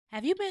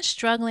Have you been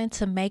struggling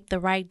to make the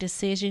right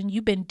decision?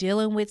 You've been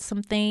dealing with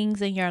some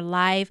things in your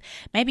life.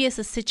 Maybe it's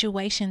a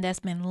situation that's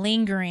been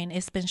lingering.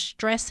 It's been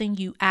stressing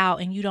you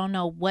out and you don't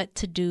know what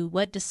to do,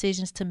 what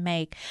decisions to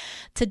make.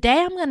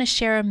 Today, I'm going to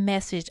share a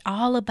message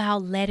all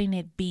about letting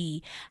it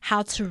be,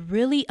 how to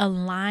really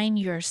align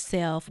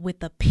yourself with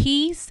the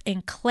peace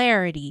and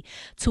clarity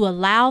to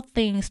allow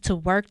things to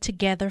work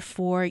together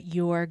for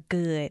your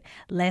good.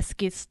 Let's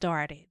get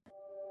started.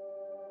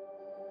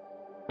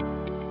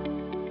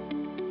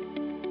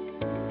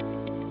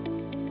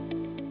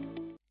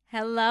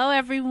 Hello,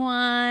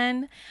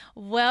 everyone.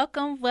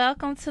 Welcome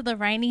to the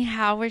Rainy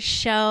Howard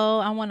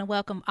Show. I want to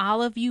welcome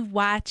all of you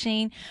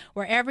watching,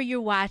 wherever you're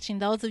watching,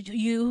 those of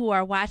you who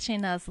are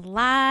watching us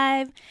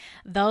live,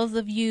 those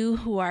of you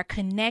who are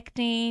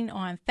connecting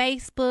on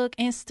Facebook,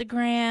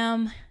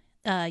 Instagram,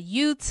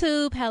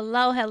 YouTube.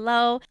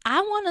 Hello.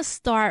 I want to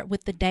start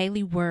with the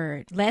daily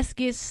word. Let's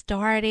get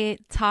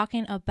started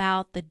talking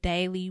about the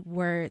daily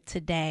word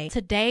today.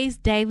 Today's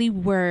daily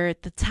word,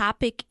 the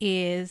topic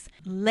is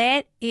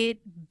let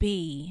it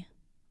be.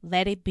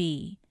 Let it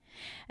be.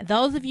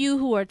 Those of you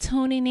who are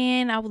tuning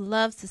in, I would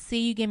love to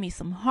see you give me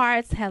some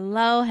hearts.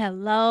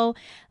 Hello.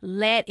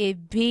 Let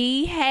it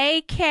be.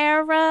 Hey,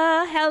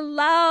 Kara.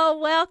 Hello.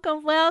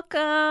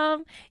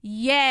 Welcome.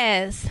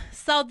 Yes.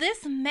 So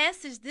this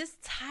message, this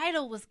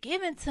title was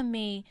given to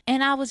me,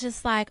 and I was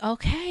just like,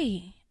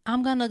 okay,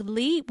 I'm going to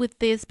lead with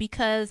this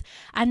because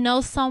I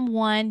know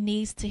someone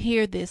needs to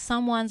hear this.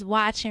 Someone's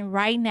watching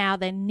right now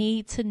that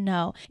need to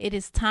know it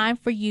is time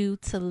for you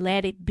to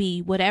let it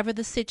be. Whatever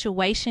the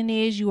situation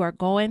is you are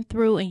going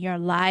through in your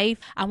life,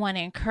 I want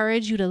to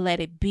encourage you to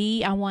let it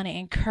be. I want to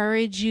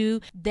encourage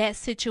you that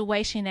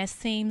situation that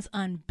seems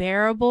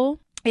unbearable.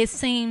 It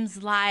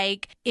seems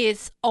like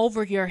it's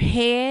over your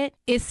head.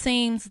 It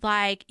seems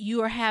like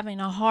you are having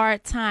a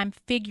hard time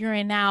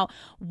figuring out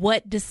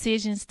what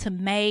decisions to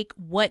make,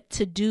 what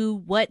to do,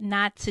 what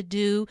not to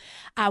do.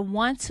 I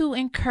want to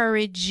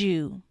encourage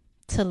you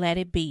to let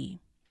it be.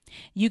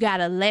 You got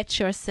to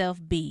let yourself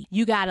be.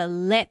 You got to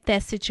let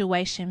that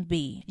situation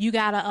be. You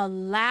got to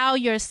allow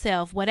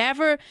yourself,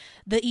 whatever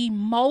the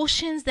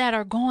emotions that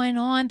are going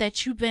on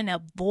that you've been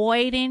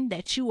avoiding,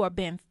 that you've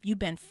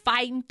been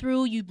fighting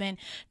through, you've been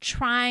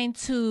trying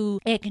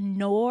to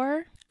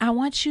ignore. I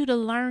want you to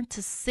learn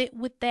to sit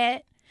with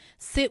that.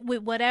 Sit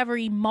with whatever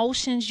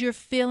emotions you're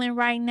feeling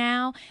right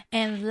now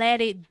and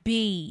let it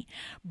be.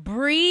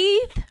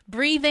 Breathe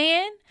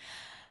in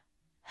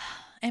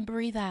and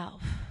breathe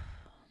out.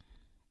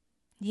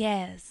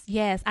 Yes.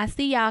 I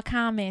see y'all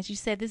comments. You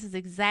said this is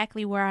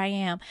exactly where I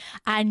am.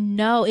 I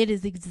know it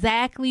is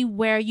exactly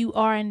where you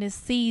are in this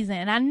season.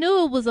 And I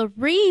knew it was a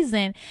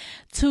reason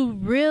to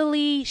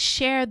really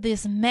share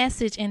this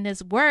message and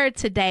this word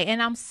today. And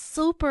I'm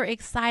super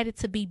excited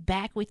to be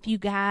back with you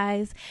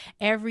guys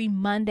every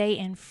Monday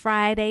and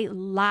Friday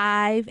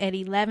live at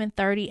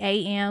 11:30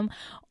 a.m.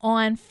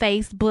 on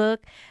Facebook,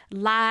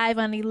 live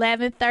on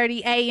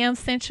 11:30 a.m.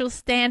 Central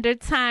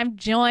Standard Time.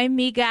 Join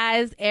me,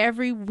 guys,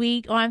 every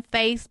week on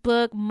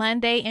Facebook,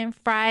 Monday and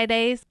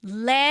Fridays.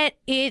 Let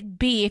it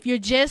be. If you're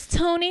just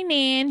tuning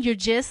in, you're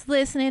just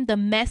listening, the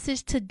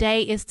message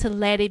today is to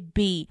let it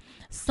be.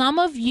 Some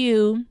of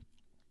you've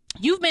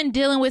been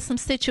dealing with some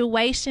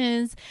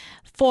situations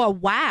for a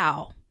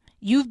while.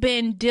 You've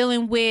been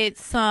dealing with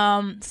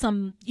some,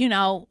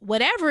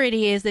 whatever it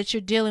is that you're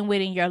dealing with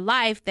in your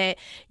life that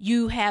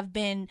you have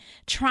been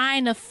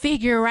trying to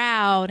figure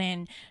out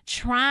and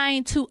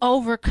trying to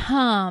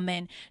overcome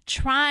and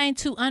trying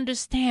to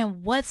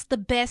understand what's the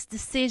best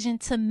decision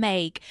to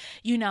make,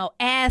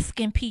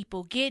 asking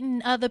people,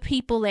 getting other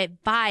people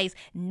advice,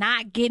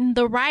 not getting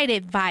the right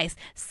advice,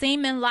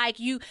 seeming like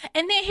you.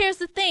 And then here's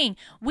the thing.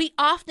 We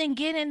often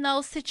get in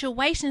those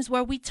situations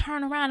where we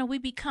turn around and we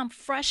become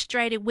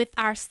frustrated with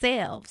ourselves.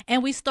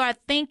 And we start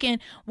thinking,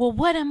 well,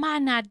 what am I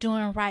not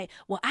doing right?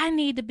 Well, I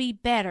need to be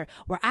better.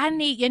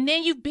 And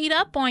then you beat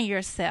up on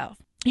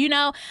yourself.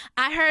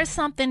 I heard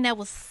something that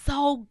was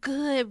so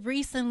good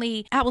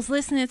recently. I was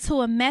listening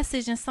to a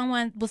message and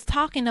someone was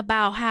talking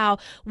about how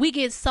we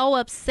get so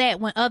upset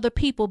when other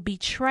people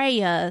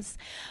betray us.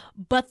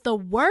 But the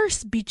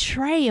worst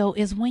betrayal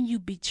is when you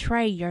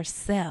betray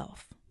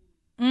yourself.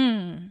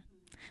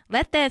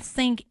 Let that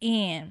sink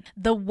in.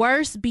 The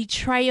worst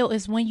betrayal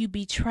is when you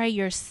betray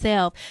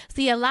yourself.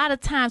 See, a lot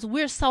of times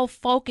we're so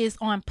focused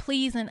on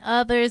pleasing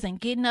others and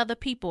getting other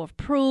people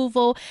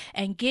approval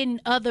and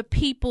getting other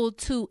people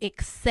to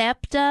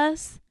accept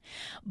us.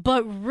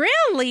 But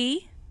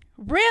really,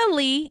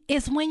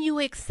 it's when you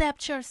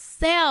accept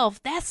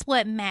yourself. That's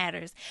what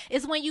matters.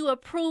 It's when you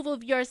approve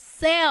of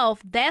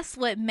yourself. That's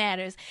what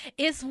matters.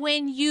 It's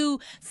when you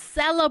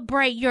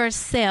celebrate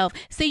yourself.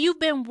 See,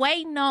 you've been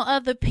waiting on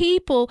other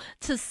people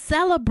to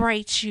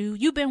celebrate you.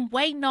 You've been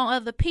waiting on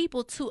other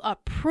people to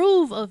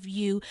approve of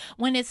you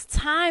when it's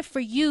time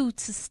for you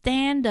to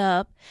stand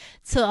up,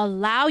 to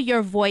allow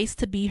your voice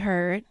to be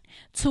heard,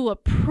 to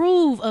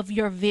approve of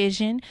your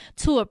vision,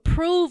 to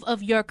approve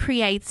of your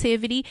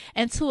creativity,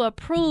 and to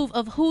approve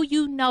of who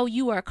you know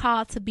you are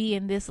called to be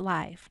in this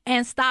life.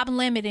 And stop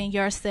limiting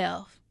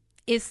yourself.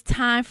 It's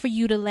time for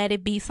you to let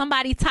it be.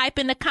 Somebody type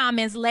in the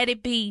comments, let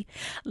it be.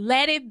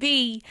 Let it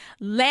be.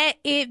 Let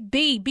it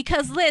be.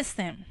 Because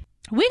listen,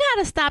 we got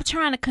to stop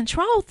trying to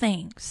control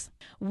things.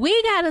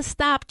 We got to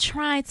stop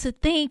trying to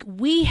think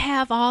we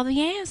have all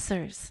the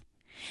answers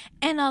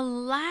and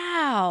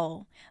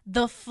allow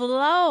the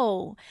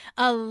flow,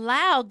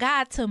 allow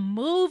God to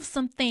move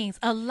some things,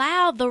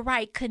 allow the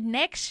right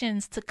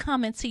connections to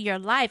come into your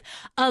life,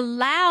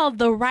 allow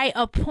the right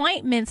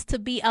appointments to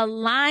be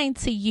aligned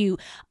to you,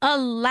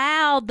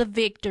 allow the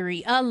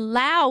victory,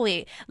 allow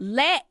it,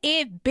 let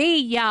it be,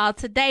 y'all.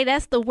 Today,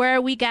 that's the word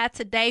we got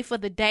today for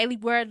the daily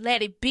word.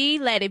 Let it be,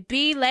 let it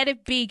be, let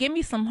it be. Give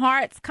me some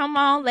hearts. Come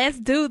on, let's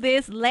do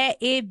this. Let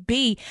it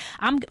be.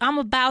 I'm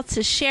about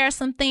to share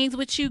some things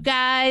with you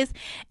guys,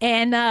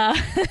 and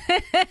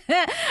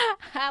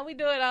how we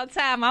do it on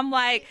time? I'm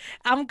like,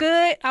 I'm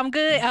good.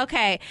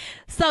 Okay.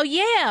 So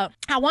yeah,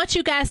 I want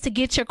you guys to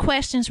get your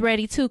questions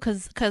ready too,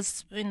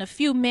 because in a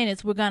few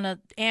minutes we're gonna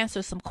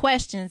answer some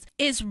questions.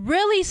 It's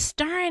really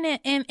stirring it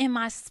in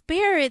my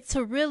spirit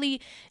to really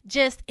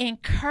just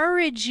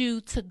encourage you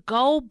to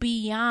go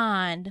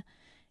beyond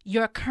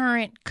your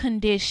current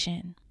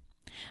condition.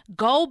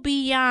 Go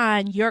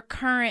beyond your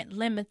current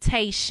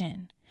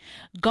limitation.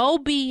 Go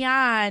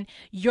beyond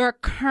your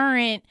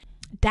current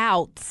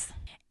doubts.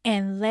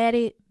 And let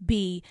it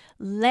be.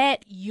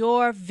 Let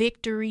your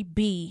victory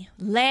be.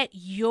 Let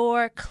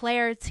your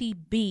clarity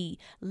be.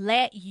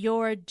 Let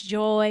your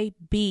joy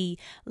be.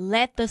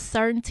 Let the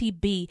certainty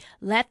be.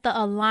 Let the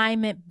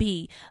alignment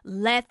be.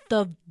 Let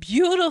the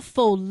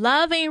beautiful,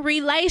 loving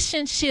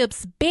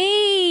relationships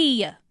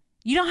be.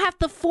 You don't have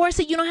to force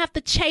it. You don't have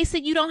to chase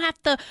it. You don't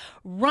have to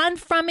run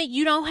from it.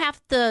 You don't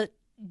have to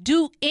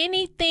do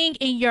anything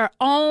in your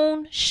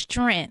own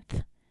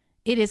strength.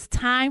 It is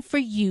time for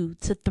you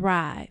to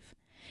thrive.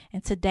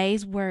 And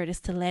today's word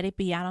is to let it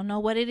be. I don't know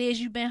what it is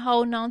you've been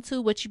holding on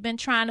to, what you've been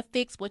trying to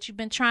fix, what you've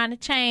been trying to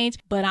change,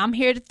 but I'm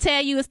here to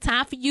tell you it's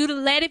time for you to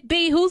let it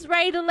be. Who's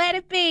ready to let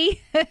it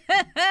be?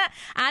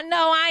 I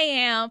know I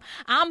am.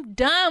 I'm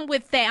done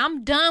with that.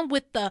 I'm done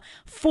with the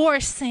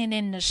forcing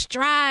and the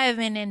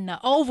striving and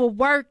the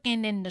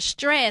overworking and the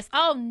stress.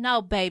 Oh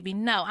no, baby.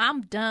 No,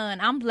 I'm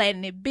done. I'm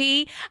letting it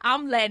be.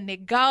 I'm letting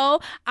it go.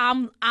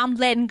 I'm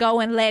letting go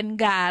and letting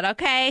God,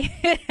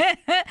 okay?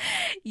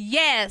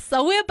 Yes.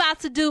 So we're about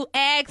to do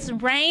Ask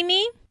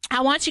Rainy. I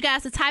want you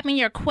guys to type in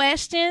your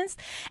questions,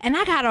 and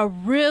I got a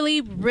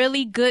really,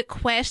 really good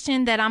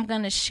question that I'm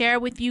going to share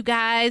with you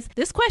guys.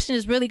 This question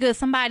is really good.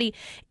 Somebody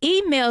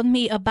emailed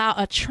me about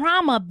a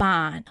trauma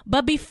bond.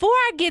 But before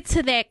I get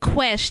to that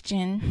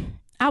question,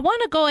 I want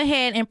to go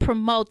ahead and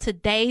promote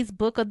today's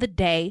book of the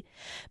day,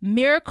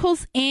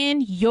 Miracles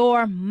in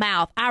Your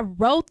Mouth. I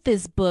wrote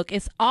this book.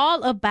 It's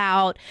all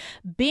about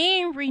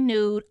being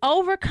renewed,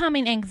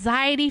 overcoming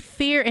anxiety,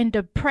 fear, and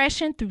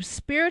depression through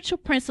spiritual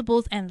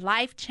principles and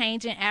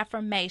life-changing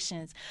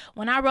affirmations.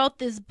 When I wrote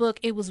this book,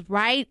 it was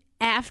right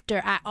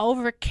after I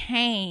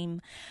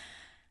overcame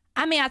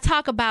I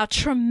talk about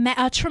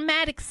a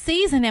traumatic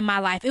season in my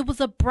life. It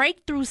was a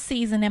breakthrough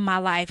season in my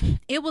life.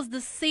 It was the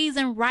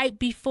season right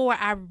before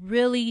I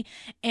really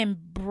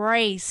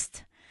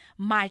embraced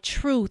my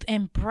truth,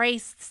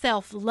 embraced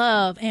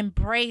self-love,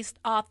 embraced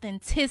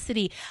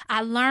authenticity.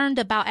 I learned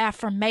about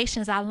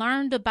affirmations. I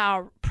learned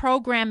about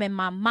programming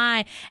my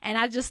mind, and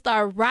I just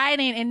started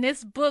writing in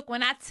this book.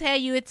 When I tell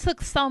you, it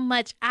took so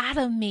much out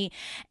of me,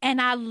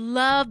 and I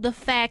love the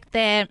fact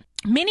that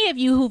many of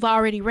you who've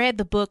already read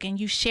the book and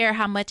you share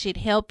how much it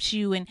helps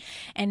you, and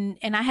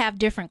I have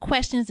different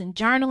questions and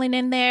journaling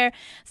in there.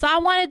 So I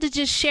wanted to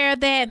just share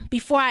that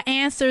before I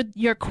answer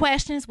your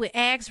questions with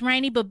Ask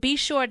Rainy, but be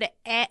sure to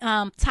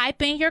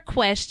type in your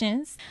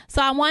questions.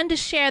 So I wanted to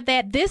share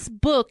that this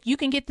book, you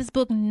can get this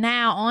book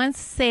now on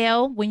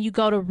sale when you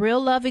go to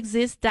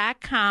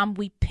realloveexists.com.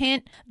 We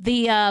pinned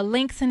the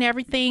links and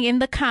everything in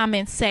the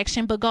comments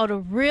section, but go to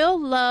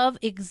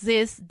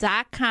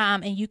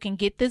realloveexists.com and you can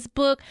get this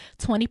book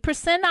 20%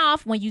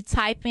 off when you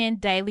type in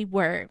daily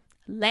word.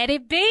 Let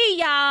it be,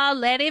 y'all.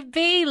 Let it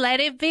be.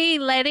 Let it be.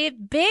 Let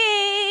it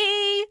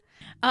be.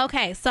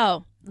 Okay,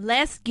 so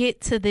let's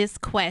get to this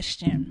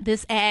question.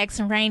 This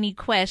Ask Rainy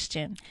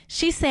question.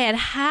 She said,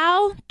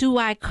 how do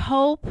I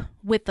cope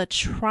with a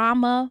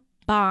trauma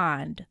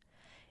bond?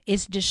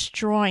 It's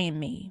destroying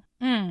me.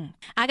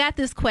 I got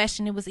this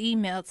question. It was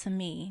emailed to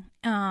me.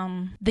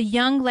 The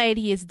young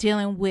lady is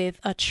dealing with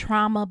a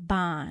trauma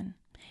bond.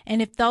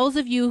 And if those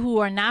of you who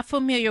are not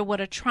familiar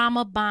what a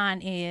trauma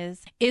bond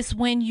is, it's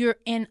when you're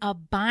in a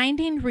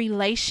binding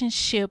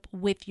relationship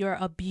with your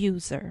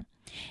abuser.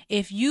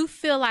 If you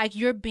feel like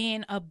you're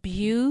being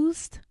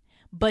abused,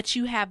 but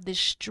you have this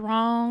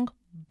strong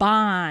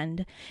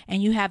bond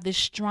and you have this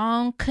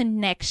strong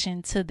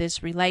connection to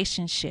this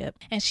relationship.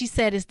 And she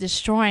said it's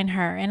destroying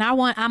her. And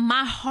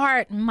my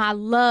heart, my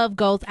love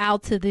goes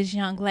out to this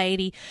young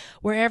lady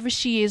wherever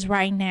she is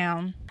right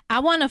now. I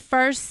want to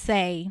first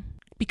say,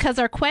 because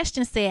our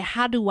question said,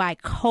 how do I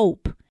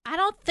cope? I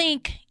don't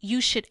think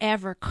you should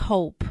ever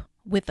cope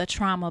with a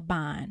trauma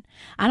bond.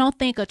 I don't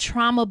think a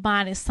trauma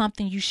bond is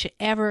something you should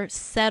ever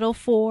settle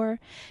for,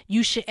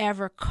 you should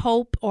ever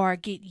cope or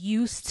get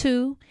used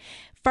to.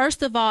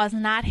 First of all, it's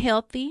not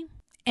healthy.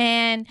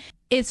 And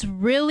it's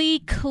really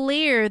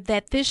clear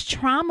that this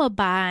trauma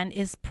bond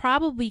is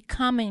probably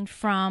coming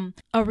from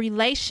a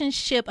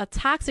relationship, a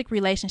toxic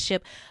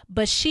relationship,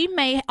 but she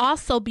may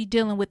also be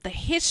dealing with the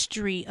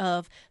history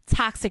of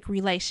toxic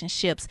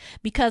relationships,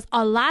 because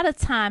a lot of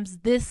times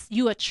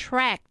you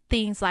attract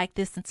things like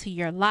this into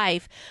your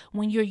life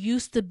when you're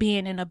used to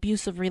being in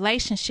abusive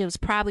relationships,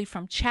 probably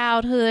from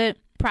childhood,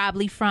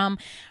 probably from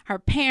her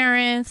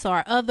parents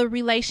or other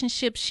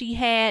relationships she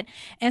had.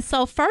 And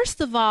so first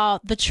of all,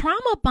 the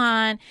trauma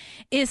bond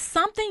is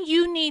something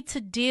you need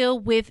to deal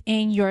with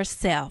in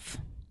yourself.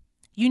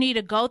 You need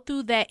to go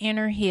through that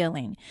inner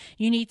healing.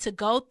 You need to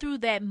go through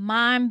that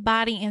mind,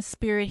 body, and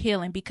spirit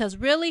healing, because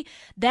really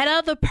that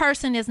other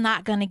person is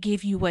not going to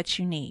give you what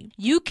you need.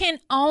 You can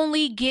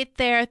only get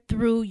there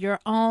through your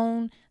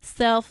own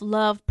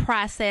self-love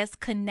process,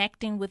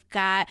 connecting with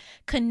God,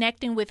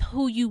 connecting with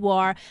who you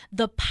are,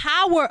 the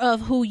power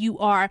of who you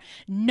are,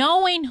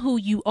 knowing who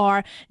you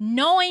are,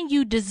 knowing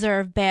you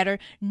deserve better,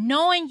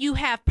 knowing you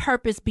have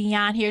purpose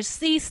beyond here.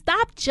 See,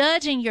 stop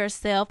judging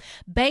yourself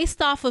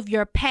based off of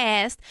your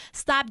past.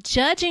 Stop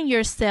judging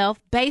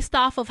yourself based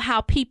off of how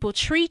people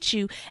treat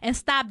you, and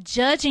stop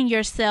judging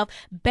yourself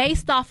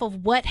based off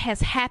of what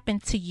has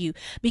happened to you.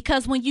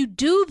 Because when you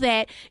do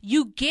that,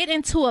 you get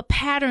into a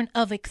pattern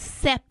of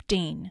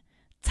accepting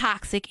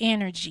toxic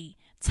energy,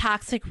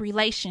 toxic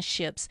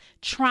relationships,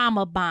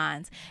 trauma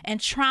bonds. And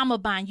trauma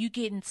bond, you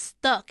getting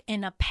stuck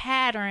in a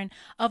pattern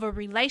of a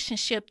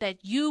relationship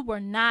that you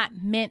were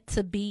not meant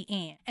to be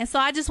in. And so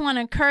I just want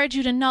to encourage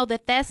you to know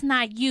that that's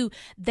not you.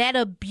 That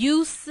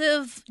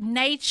abusive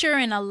nature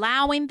and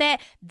allowing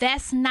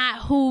that's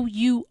not who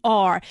you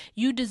are.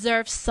 You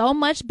deserve so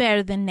much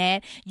better than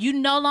that. You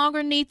no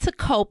longer need to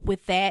cope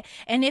with that.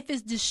 And if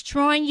it's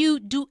destroying you,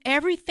 do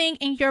everything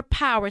in your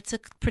power to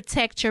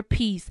protect your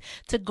peace,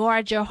 to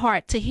guard your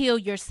heart, to heal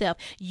yourself.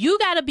 You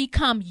got to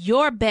become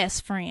your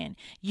best friend.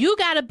 You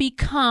got to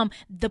become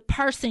the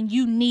person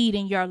you need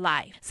in your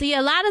life. See,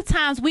 a lot of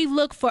times we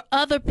look for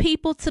other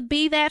people to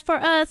be that for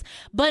us,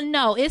 but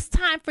no, it's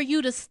time for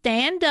you to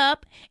stand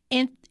up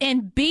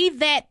and be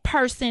that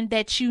person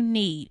that you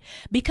need,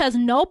 because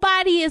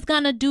nobody is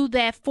going to do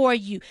that for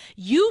you.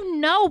 You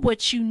know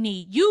what you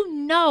need. You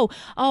know,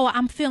 oh,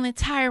 I'm feeling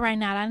tired right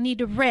now. I need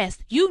to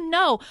rest. You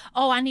know,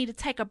 oh, I need to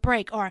take a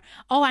break, or,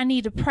 oh, I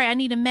need to pray. I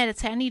need to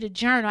meditate. I need to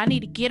journal. I need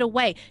to get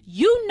away.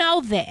 You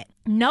know that.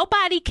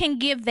 Nobody can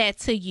give that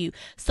to you.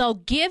 So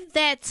give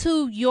that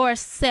to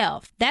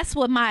yourself. That's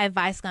what my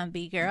advice is going to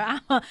be, girl.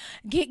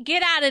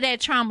 Get out of that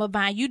trauma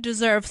bind. You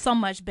deserve so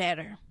much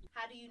better.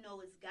 How do you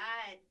know it's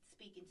God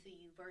speaking to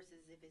you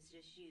versus if it's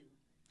just you?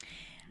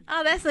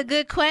 Oh, that's a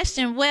good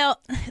question. Well,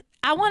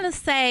 I want to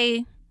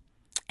say,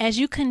 as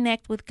you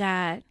connect with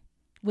God,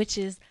 which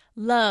is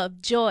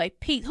love, joy,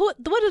 peace. What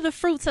are the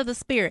fruits of the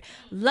Spirit?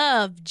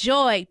 Love,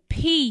 joy,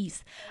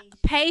 peace,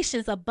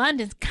 patience,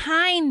 abundance,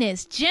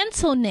 kindness,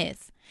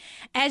 gentleness.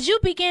 As you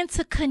begin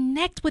to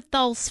connect with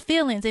those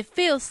feelings, it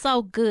feels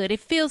so good. It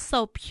feels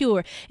so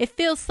pure. It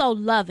feels so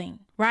loving,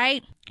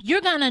 right?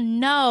 You're going to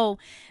know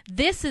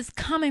this is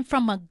coming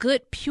from a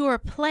good, pure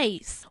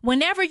place.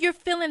 Whenever you're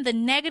feeling the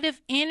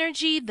negative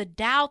energy, the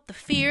doubt, the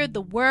fear,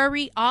 the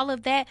worry, all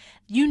of that,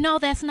 you know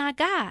that's not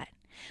God.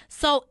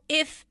 So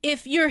if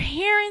you're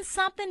hearing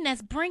something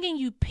that's bringing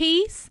you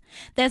peace,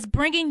 that's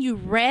bringing you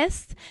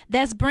rest,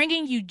 that's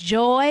bringing you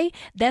joy,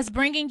 that's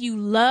bringing you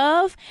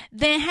love,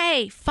 then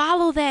hey,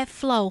 follow that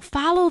flow,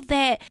 follow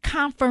that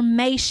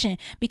confirmation,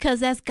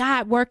 because that's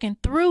God working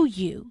through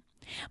you.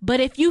 But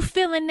if you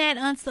feeling that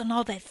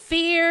all that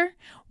fear,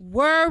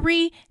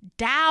 worry,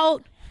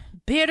 doubt,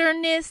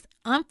 bitterness,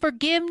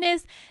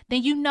 unforgiveness,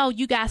 then you know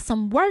you got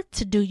some work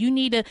to do. You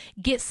need to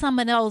get some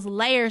of those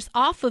layers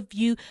off of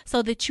you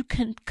so that you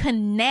can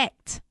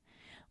connect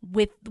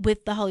with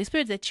the Holy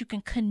Spirit, that you can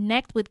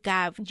connect with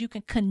God, you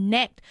can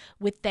connect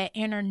with that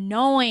inner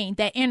knowing,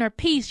 that inner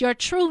peace. Your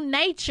true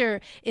nature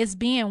is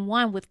being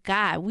one with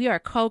God. We are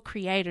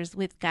co-creators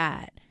with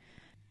God.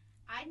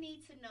 I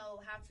need to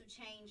know how to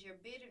change your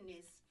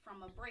bitterness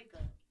from a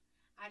breakup.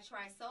 I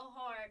try so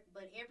hard,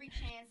 but every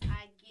chance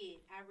I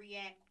get, I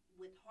react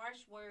with harsh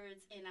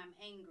words and I'm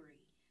angry.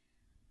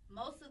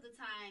 Most of the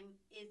time,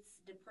 it's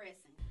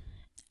depressing.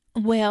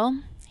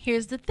 Well,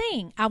 here's the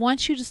thing. I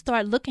want you to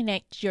start looking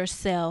at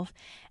yourself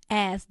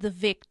as the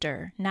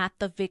victor, not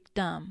the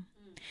victim.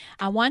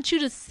 I want you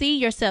to see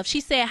yourself.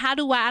 She said, I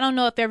don't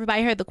know if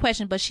everybody heard the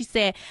question, but she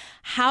said,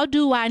 how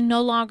do I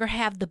no longer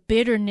have the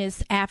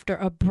bitterness after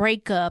a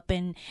breakup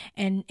and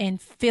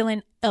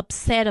feeling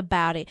upset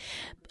about it?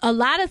 A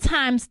lot of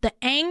times the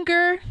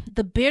anger,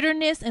 the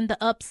bitterness, and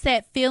the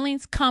upset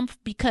feelings come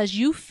because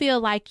you feel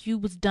like you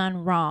was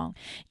done wrong.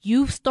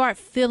 You start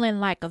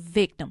feeling like a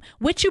victim,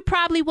 which you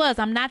probably was.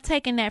 I'm not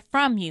taking that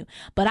from you,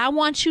 but I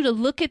want you to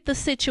look at the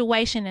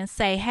situation and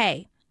say,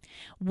 hey,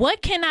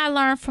 What can I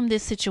learn from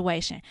this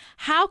situation?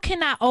 How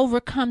can I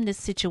overcome this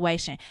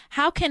situation?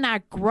 How can I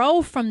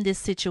grow from this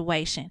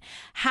situation?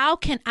 How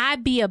can I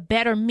be a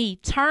better me?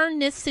 Turn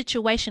this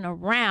situation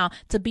around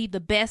to be the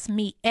best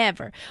me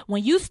ever.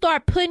 When you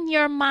start putting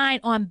your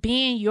mind on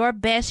being your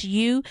best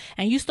you,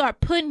 and you start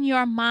putting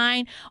your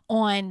mind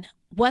on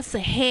what's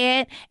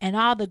ahead and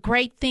all the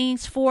great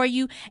things for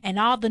you and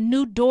all the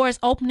new doors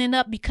opening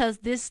up because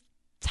this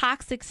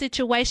toxic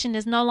situation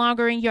is no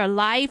longer in your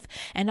life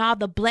and all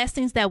the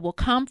blessings that will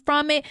come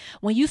from it,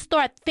 when you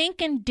start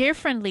thinking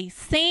differently,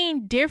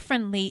 seeing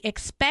differently,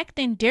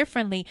 expecting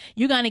differently,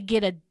 you're going to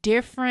get a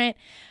different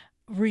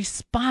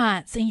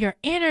response in your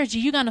energy.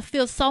 You're going to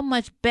feel so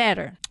much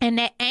better. And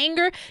that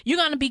anger, you're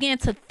going to begin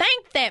to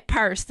thank that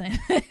person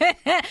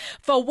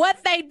for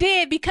what they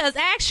did, because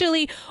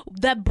actually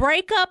the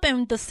breakup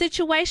and the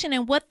situation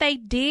and what they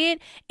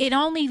did, it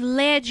only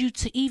led you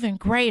to even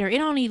greater.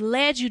 It only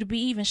led you to be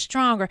even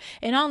stronger.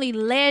 It only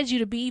led you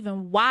to be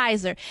even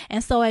wiser.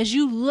 And so as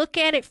you look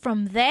at it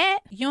from that,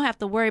 you don't have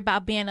to worry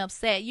about being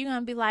upset. You're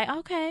going to be like,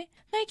 okay,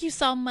 thank you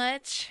so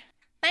much.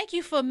 Thank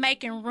you for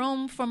making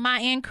room for my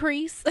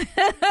increase.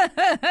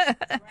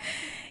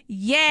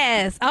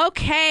 Yes.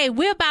 Okay.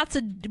 We're about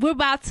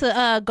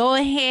to go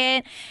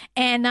ahead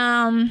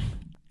and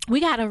we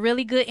got a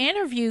really good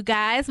interview,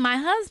 guys. My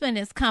husband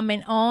is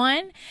coming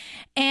on,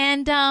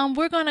 and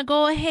we're going to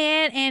go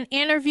ahead and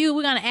interview.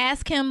 We're going to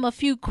ask him a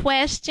few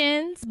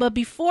questions. But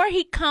before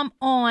he come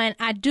on,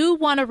 I do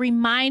want to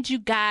remind you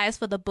guys,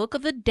 for the book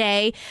of the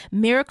day,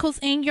 Miracles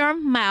in Your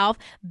Mouth,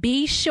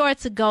 be sure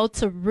to go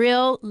to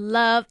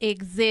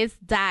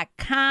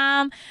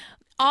realloveexists.com.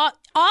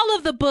 All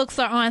of the books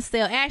are on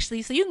sale,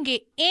 actually, so you can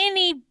get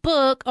any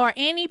book or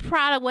any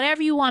product,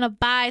 whatever you want to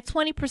buy,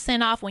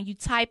 20% off when you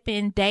type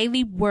in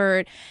Daily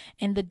Word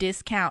in the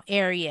discount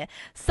area.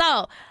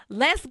 So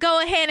let's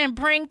go ahead and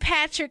bring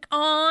Patrick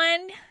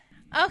on.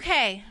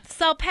 Okay,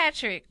 so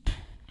Patrick.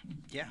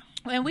 Yeah.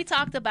 When we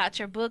talked about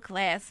your book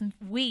last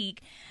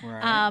week,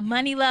 Right.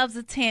 Money Loves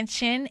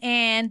Attention,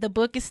 and the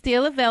book is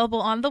still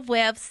available on the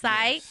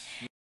website. Yes.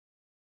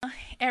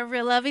 At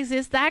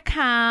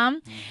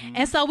realloveexists.com.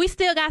 And so we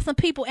still got some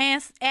people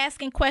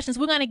asking questions.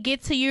 We're going to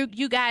get to you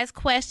guys'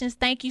 questions.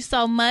 Thank you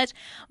so much.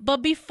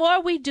 But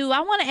before we do, I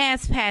want to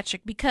ask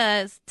Patrick,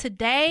 because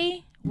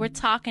today we're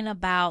talking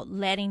about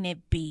letting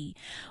it be.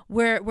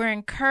 We're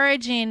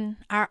encouraging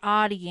our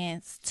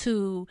audience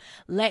to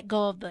let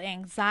go of the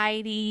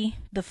anxiety,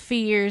 the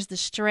fears, the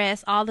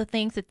stress, all the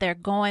things that they're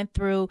going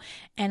through,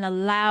 and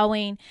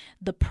allowing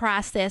the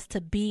process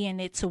to be in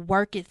it, to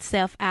work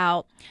itself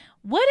out.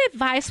 What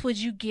advice would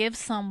you give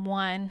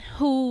someone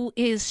who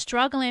is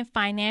struggling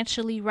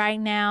financially right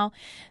now?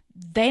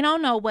 They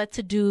don't know what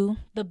to do.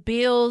 The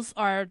bills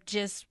are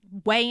just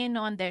weighing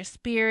on their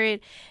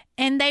spirit,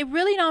 and they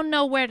really don't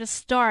know where to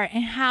start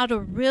and how to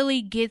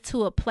really get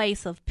to a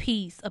place of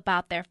peace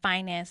about their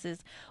finances.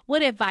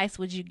 What advice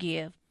would you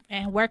give,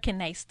 and where can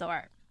they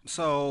start?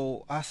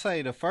 So I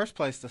say the first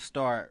place to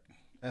start,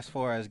 as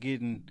far as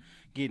getting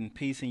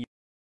peace in your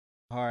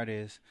heart,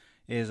 is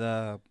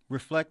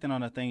reflecting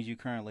on the things you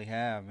currently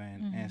have,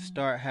 and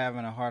start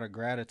having a heart of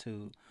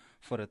gratitude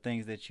for the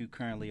things that you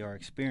currently are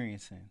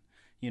experiencing.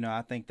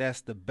 I think that's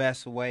the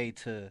best way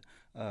to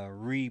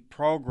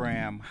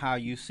reprogram how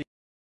you see.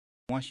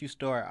 Once you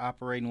start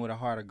operating with a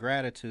heart of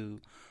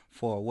gratitude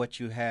for what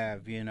you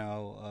have,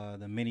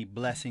 the many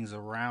blessings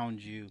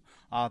around you,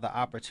 all the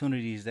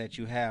opportunities that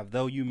you have,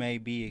 though you may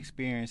be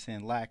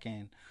experiencing lack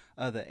in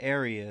other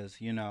areas,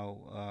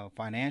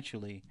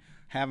 financially,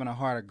 having a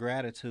heart of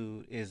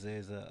gratitude is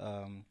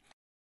a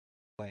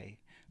way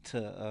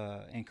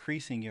to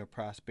increasing your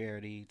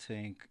prosperity,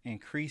 to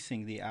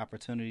increasing the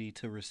opportunity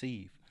to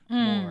receive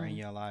more in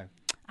your life.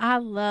 I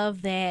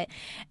love that.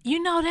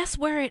 That's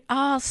where it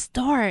all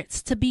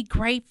starts, to be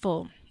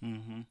grateful.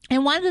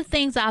 And one of the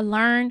things I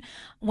learned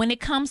when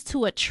it comes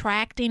to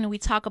attracting, and we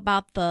talk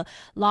about the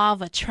law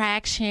of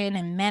attraction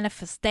and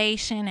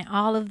manifestation and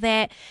all of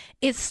that,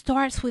 it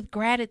starts with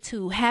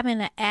gratitude,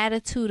 having an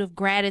attitude of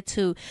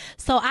gratitude.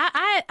 So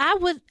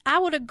I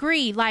would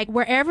agree, like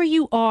wherever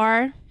you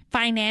are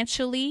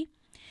financially,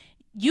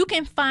 you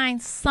can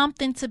find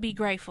something to be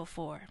grateful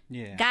for.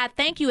 Yeah. God,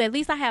 thank you. At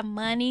least I have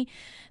money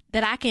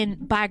that I can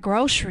buy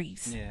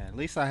groceries. Yeah, at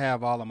least I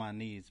have all of my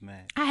needs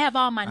met. I have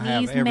all my I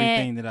needs have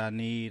everything met. that I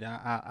need.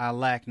 I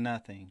lack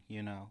nothing,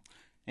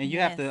 And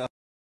you have to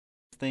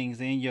things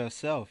in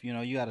yourself.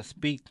 You got to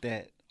speak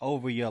that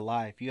over your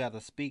life. You have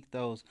to speak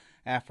those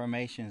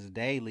affirmations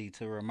daily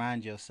to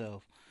remind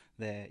yourself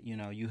that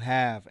you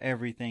have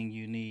everything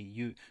you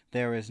need.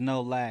 There is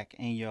no lack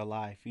in your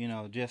life.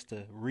 Just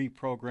to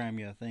reprogram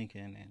your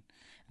thinking and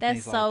That's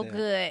things like so that.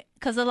 good.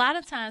 Because a lot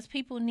of times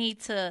people need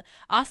to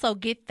also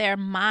get their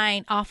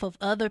mind off of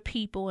other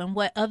people and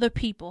what other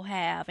people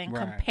have and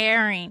Right.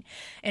 comparing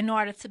in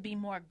order to be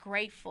more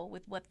grateful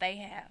with what they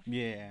have.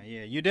 Yeah,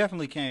 yeah. You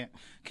definitely can't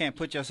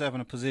put yourself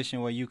in a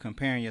position where you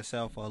comparing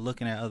yourself or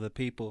looking at other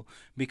people,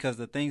 because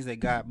the things that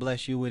God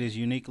bless you with is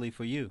uniquely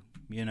for you,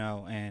 you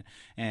know,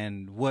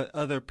 and what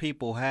other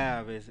people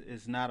have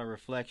is not a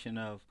reflection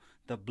of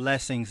the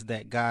blessings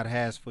that God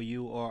has for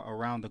you or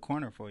around the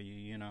corner for you,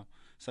 you know.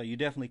 So you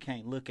definitely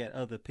can't look at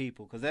other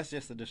people, because that's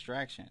just a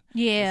distraction. It's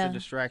Yeah. a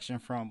distraction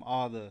from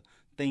all the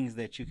things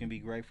that you can be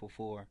grateful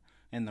for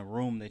and the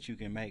room that you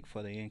can make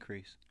for the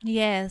increase.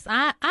 Yes,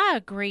 I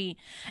agree.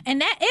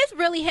 And that it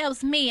really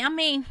helps me. I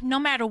mean, no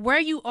matter where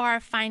you are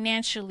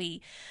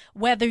financially,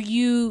 whether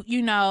you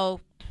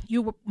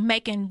were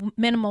making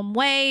minimum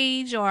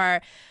wage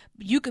or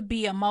you could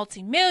be a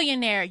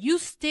multimillionaire, you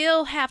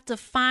still have to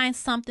find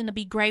something to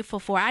be grateful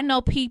for. I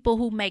know people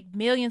who make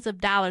millions of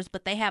dollars,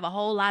 but they have a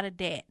whole lot of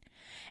debt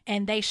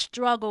and they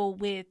struggle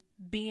with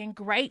being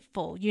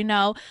grateful,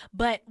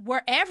 but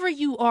wherever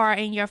you are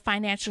in your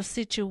financial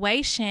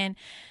situation,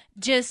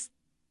 just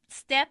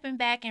stepping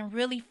back and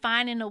really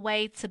finding a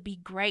way to be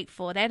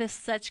grateful. That is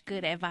such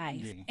good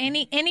advice.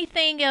 Yeah.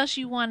 Anything else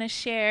you want to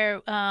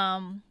share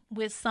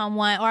with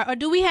someone, or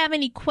do we have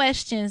any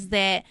questions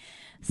that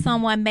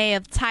someone may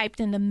have typed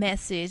in the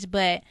message?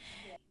 But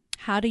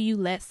how do you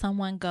let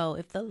someone go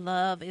if the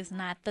love is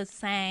not the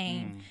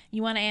same?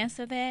 You want to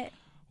answer that?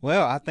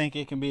 Well, I think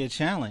it can be a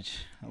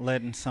challenge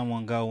letting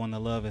someone go when the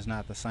love is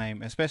not the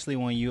same, especially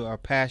when you are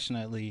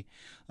passionately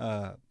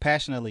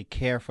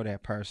care for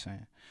that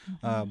person.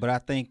 But I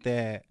think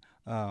that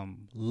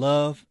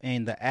love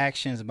and the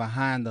actions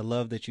behind the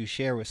love that you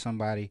share with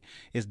somebody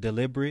is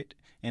deliberate,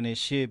 and it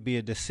should be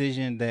a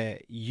decision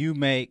that you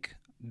make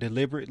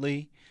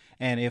deliberately.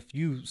 And if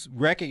you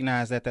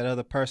recognize that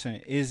other person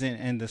isn't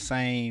in the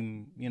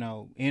same,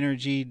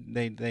 energy,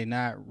 they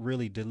not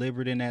really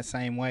deliberate in that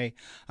same way,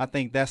 I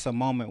think that's a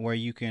moment where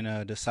you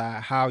can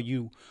decide how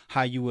you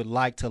would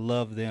like to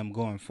love them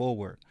going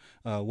forward,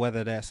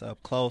 whether that's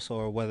up close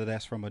or whether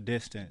that's from a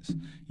distance,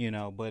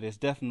 But it's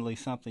definitely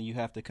something you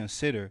have to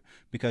consider,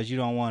 because you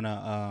don't want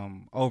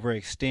to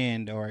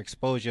overextend or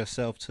expose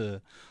yourself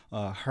to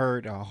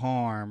hurt or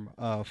harm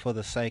for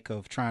the sake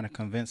of trying to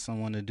convince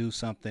someone to do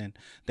something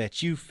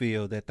that you feel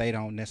that they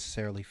don't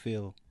necessarily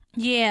feel.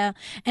 Yeah,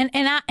 and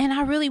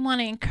I really want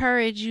to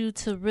encourage you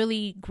to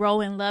really grow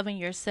in loving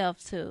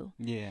yourself too.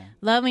 Yeah,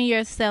 loving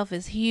yourself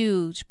is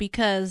huge,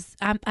 because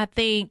I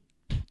think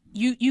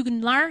you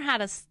can learn how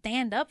to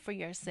stand up for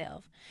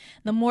yourself.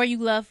 The more you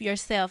love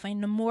yourself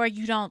and the more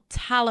you don't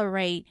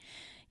tolerate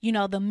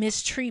the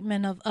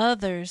mistreatment of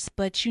others,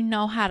 but you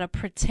know how to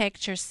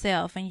protect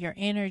yourself and your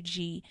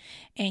energy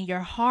and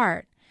your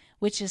heart,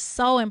 which is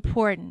so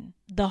important.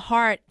 The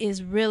heart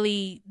is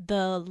really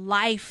the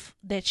life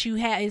that you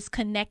have, is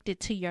connected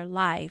to your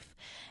life.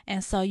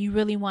 And so you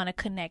really want to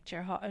connect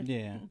your heart,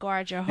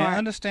 guard your heart. And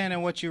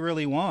understanding what you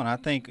really want. I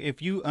think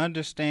if you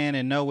understand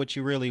and know what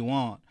you really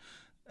want,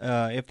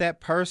 if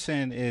that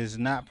person is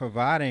not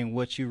providing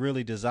what you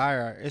really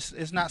desire,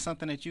 it's not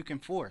something that you can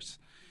force.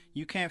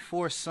 You can't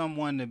force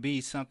someone to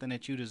be something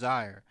that you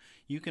desire.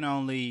 You can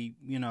only,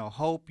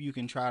 hope. You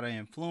can try to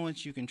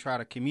influence. You can try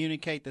to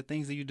communicate the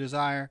things that you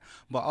desire.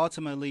 But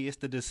ultimately, it's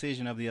the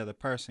decision of the other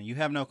person. You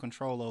have no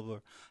control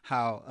over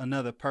how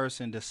another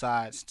person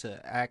decides to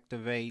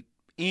activate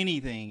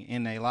anything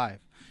in their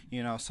life.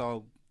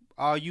 So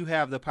all you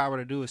have the power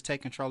to do is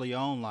take control of your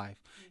own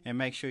life and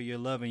make sure you're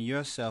loving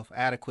yourself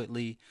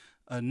adequately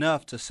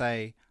enough to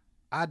say,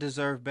 I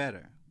deserve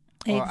better.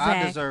 Or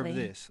I deserve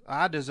this.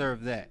 I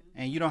deserve that.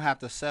 And you don't have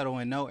to settle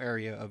in no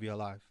area of your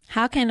life.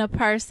 How can a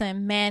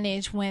person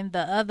manage when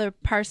the other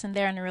person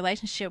they're in a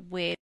relationship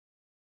with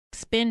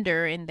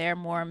spender and they're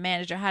more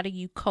manager? How do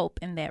you cope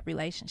in that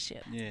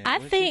relationship? Yeah, I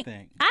think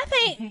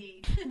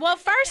well,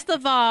 first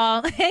of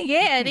all,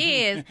 yeah, it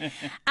is.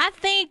 I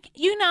think,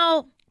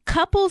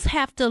 couples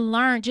have to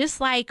learn,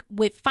 just like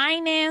with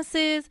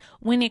finances,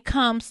 when it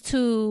comes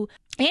to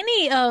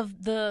any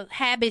of the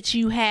habits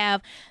you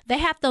have, they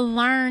have to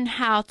learn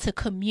how to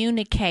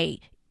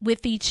communicate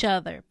with each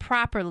other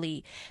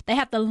properly. They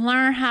have to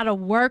learn how to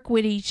work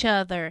with each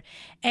other.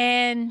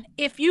 And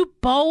if you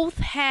both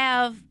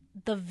have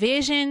the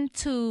vision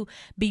to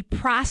be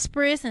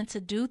prosperous and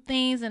to do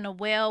things in a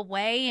well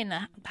way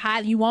and how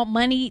you want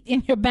money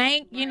in your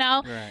bank,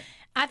 Right.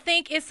 I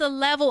think it's a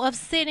level of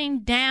sitting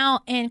down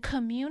and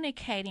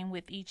communicating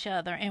with each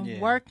other and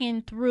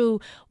working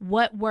through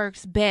what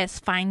works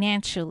best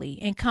financially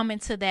and coming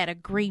to that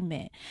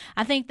agreement.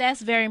 I think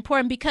that's very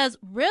important, because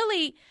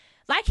really,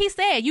 like he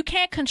said, you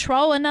can't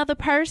control another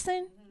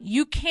person.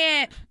 You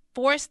can't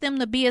force them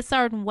to be a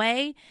certain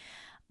way,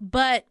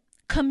 but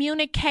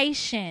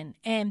communication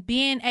and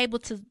being able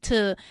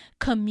to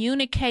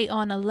communicate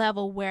on a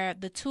level where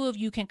the two of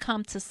you can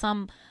come to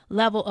some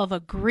level of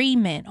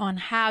agreement on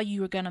how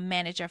you are going to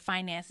manage your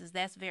finances,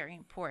 that's very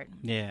important.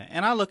 Yeah,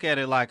 and I look at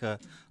it like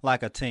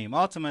a team.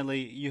 Ultimately,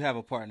 you have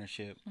a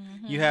partnership.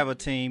 You have a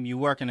team. You're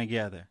working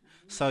together.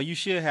 So you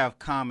should have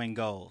common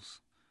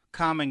goals.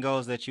 Common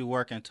goals that you're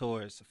working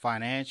towards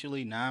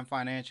financially,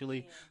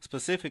 non-financially,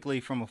 specifically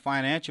from a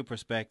financial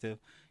perspective.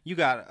 You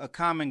got a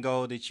common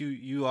goal that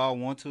you all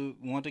want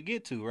to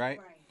get to, right?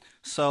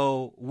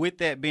 So with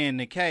that being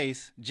the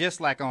case, just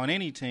like on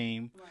any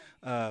team,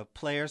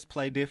 players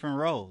play different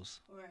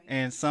roles.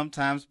 And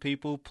sometimes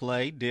people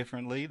play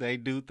differently. They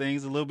do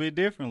things a little bit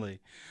differently.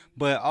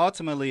 But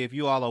ultimately, if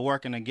you all are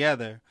working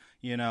together,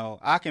 you know,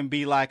 I can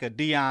be like a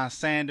Deion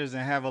Sanders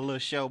and have a little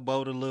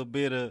showboat, a little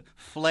bit of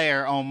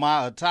flair on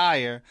my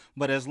attire.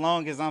 But as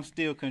long as I'm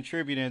still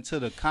contributing to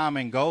the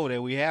common goal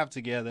that we have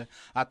together,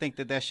 I think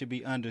that should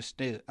be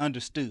understood.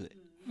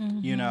 Mm-hmm.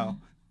 You know,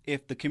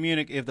 if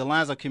the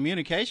lines of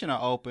communication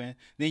are open,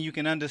 then you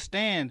can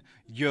understand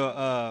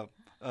your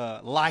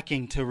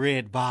liking to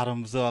red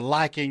bottoms or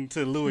liking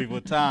to Louis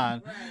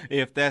Vuitton,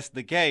 if that's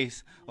the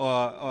case,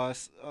 or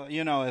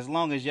you know, as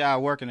long as y'all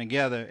working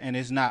together and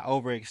it's not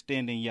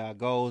overextending y'all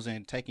goals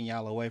and taking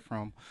y'all away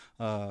from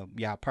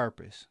y'all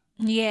purpose.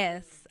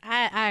 Yes,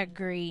 I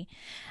agree.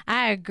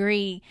 I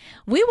agree.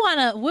 We want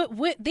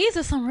to, these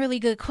are some really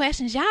good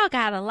questions. Y'all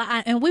got a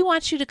lot, and we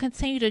want you to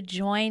continue to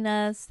join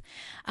us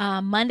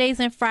Mondays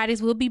and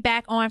Fridays. We'll be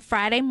back on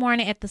Friday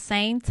morning at the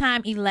same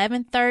time,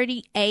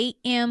 11:30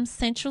 a.m.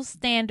 Central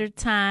Standard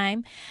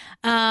Time.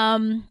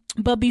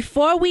 But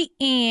before we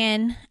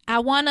end, I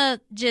want to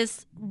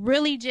just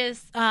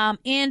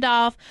end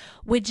off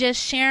with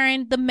just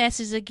sharing the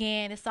message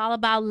again. It's all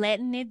about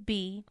letting it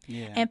be.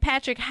 Yeah. And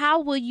Patrick, how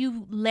will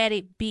you let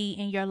it be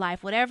in your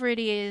life? Whatever it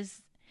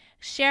is,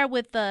 share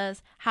with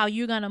us how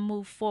you're going to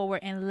move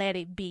forward and let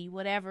it be,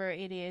 whatever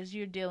it is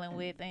you're dealing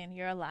with in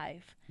your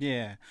life.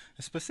 Yeah.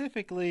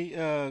 Specifically,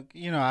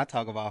 you know, I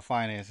talk about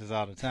finances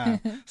all the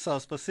time. So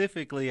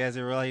specifically as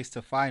it relates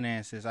to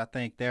finances, I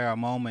think there are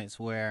moments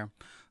where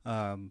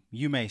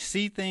you may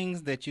see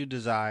things that you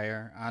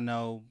desire. I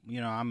know, you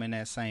know, I'm in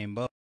that same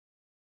boat.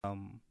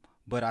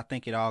 But I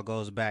think it all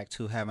goes back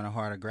to having a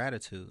heart of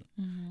gratitude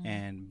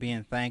and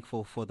being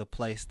thankful for the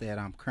place that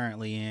I'm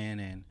currently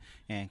in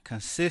and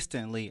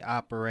consistently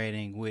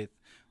operating with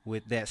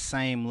that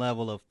same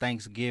level of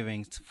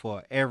thanksgiving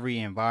for every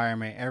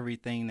environment,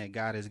 everything that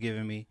God has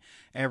given me,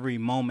 every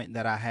moment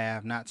that I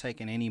have, not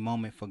taking any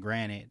moment for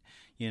granted.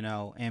 You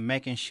know, and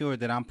making sure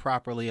that I'm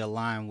properly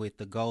aligned with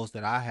the goals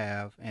that I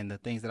have and the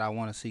things that I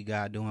want to see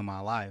God do in my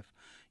life,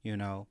 you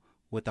know,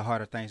 with the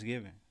heart of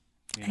thanksgiving.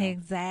 You know?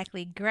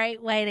 Exactly.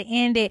 Great way to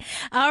end it.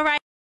 All right.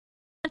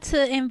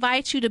 To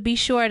invite you to be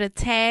sure to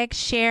tag,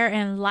 share,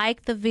 and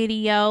like the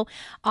video.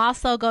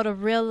 Also go to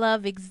Real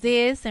Love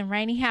Exists and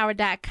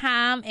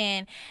RainyHoward.com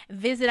and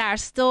visit our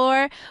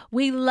store.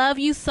 We love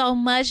you so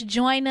much.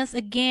 Join us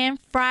again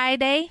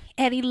Friday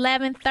at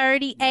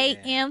 11:30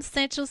 a.m.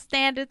 Central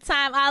Standard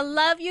Time. I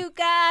love you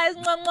guys.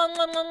 Mwah, mwah,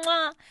 mwah, mwah,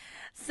 mwah.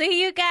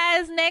 See you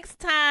guys next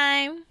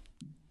time.